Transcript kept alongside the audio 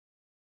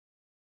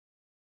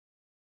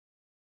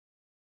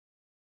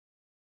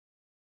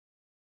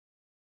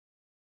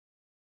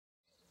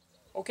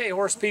Okay,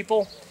 horse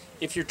people,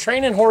 if you're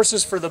training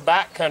horses for the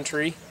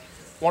backcountry,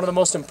 one of the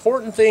most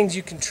important things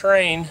you can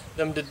train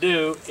them to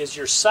do is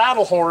your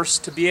saddle horse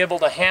to be able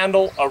to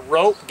handle a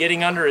rope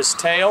getting under his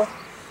tail.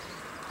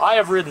 I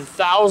have ridden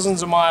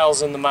thousands of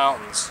miles in the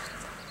mountains.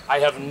 I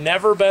have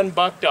never been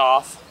bucked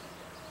off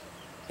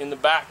in the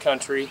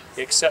backcountry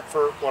except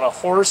for when a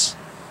horse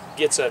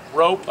gets a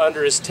rope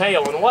under his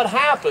tail. And what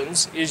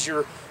happens is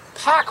your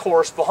pack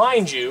horse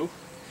behind you,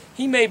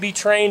 he may be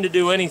trained to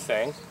do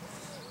anything,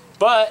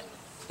 but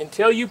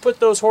until you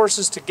put those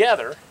horses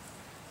together,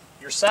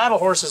 your saddle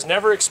horse has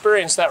never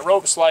experienced that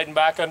rope sliding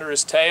back under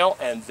his tail,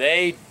 and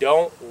they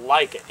don't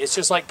like it. It's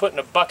just like putting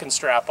a bucking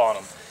strap on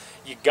them.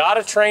 You got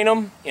to train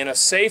them in a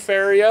safe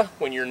area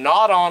when you're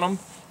not on them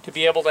to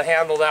be able to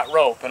handle that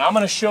rope. And I'm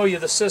going to show you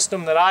the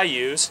system that I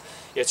use.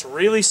 It's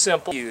really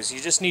simple to use. You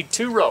just need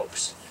 2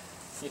 ropes.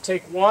 You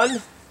take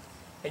one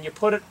and you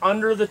put it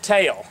under the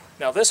tail.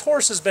 Now this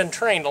horse has been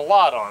trained a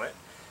lot on it,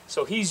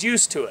 so he's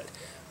used to it.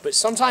 But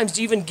sometimes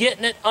even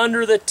getting it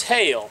under the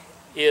tail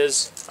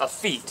is a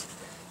feat.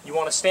 You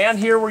want to stand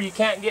here where you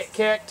can't get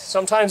kicked.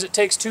 Sometimes it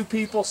takes 2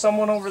 people,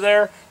 someone over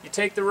there. You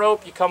take the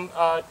rope, you come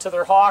to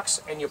their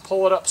hocks, and you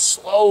pull it up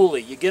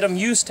slowly. You get them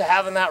used to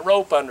having that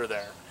rope under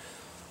there.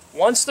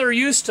 Once they're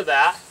used to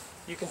that,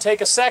 you can take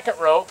a second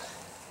rope,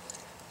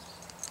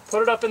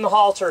 put it up in the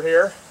halter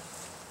here,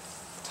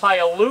 tie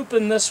a loop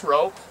in this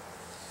rope,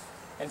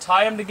 and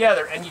tie them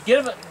together. And you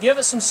give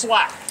it some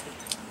slack.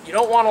 You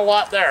don't want a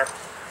lot there.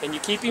 And you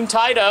keep him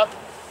tied up,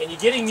 and you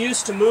get him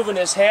used to moving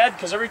his head,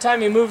 because every time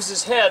he moves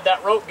his head,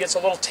 that rope gets a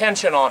little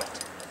tension on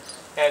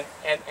it.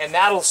 And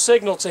that'll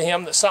signal to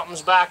him that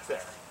something's back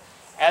there.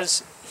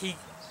 As he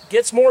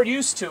gets more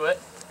used to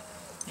it,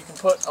 you can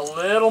put a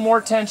little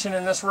more tension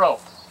in this rope.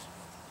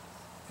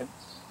 And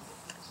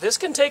this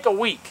can take a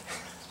week.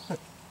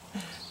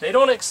 They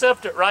don't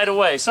accept it right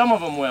away. Some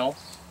of them will.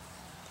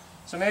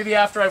 So maybe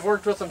after I've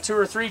worked with them 2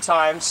 or 3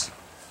 times,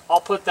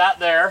 I'll put that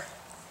there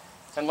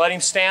and let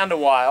him stand a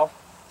while.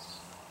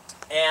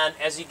 And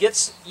as he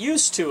gets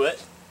used to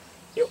it,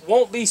 it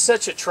won't be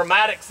such a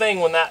traumatic thing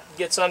when that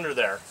gets under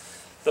there.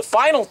 The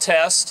final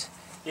test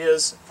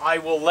is I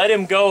will let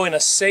him go in a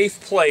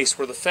safe place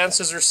where the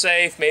fences are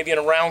safe, maybe in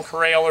a round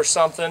corral or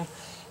something,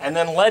 and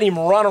then let him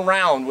run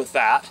around with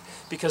that,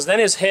 because then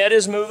his head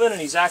is moving and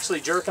he's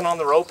actually jerking on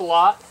the rope a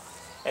lot,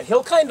 and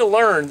he'll kind of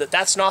learn that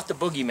that's not the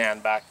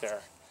boogeyman back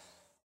there.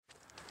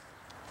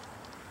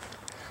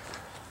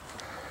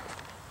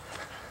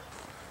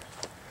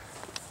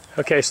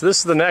 Okay, so this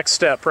is the next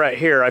step right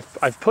here.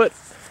 I've put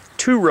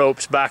 2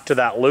 ropes back to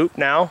that loop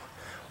now.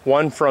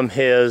 One from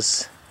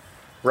his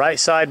right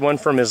side, one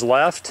from his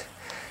left.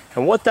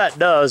 And what that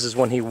does is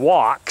when he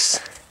walks,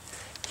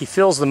 he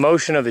feels the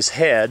motion of his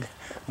head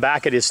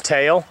back at his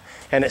tail,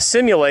 and it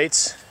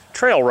simulates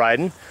trail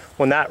riding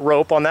when that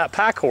rope on that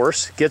pack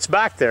horse gets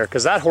back there,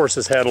 because that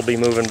horse's head will be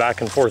moving back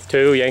and forth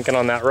too, yanking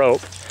on that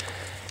rope.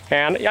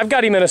 And I've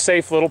got him in a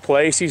safe little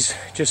place. He's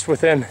just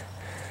within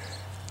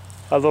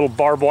a little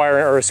barbed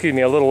wire, or excuse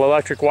me, a little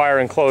electric wire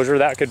enclosure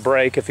that could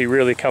break if he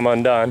really come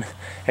undone.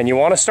 And you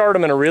want to start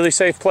them in a really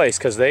safe place,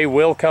 because they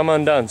will come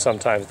undone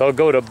sometimes. They'll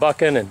go to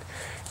bucking and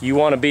you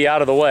want to be out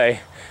of the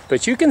way.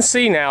 But you can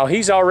see now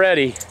he's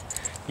already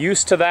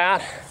used to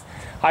that.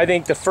 I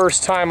think the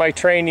first time I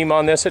trained him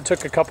on this, it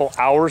took a couple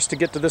hours to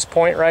get to this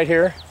point right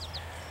here.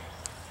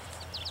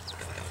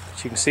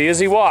 But you can see as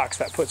he walks,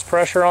 that puts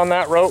pressure on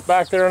that rope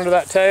back there under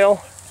that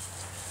tail.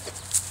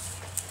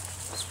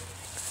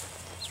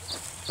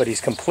 But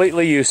he's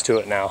completely used to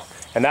it now,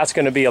 and that's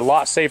going to be a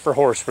lot safer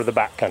horse for the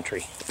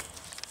backcountry.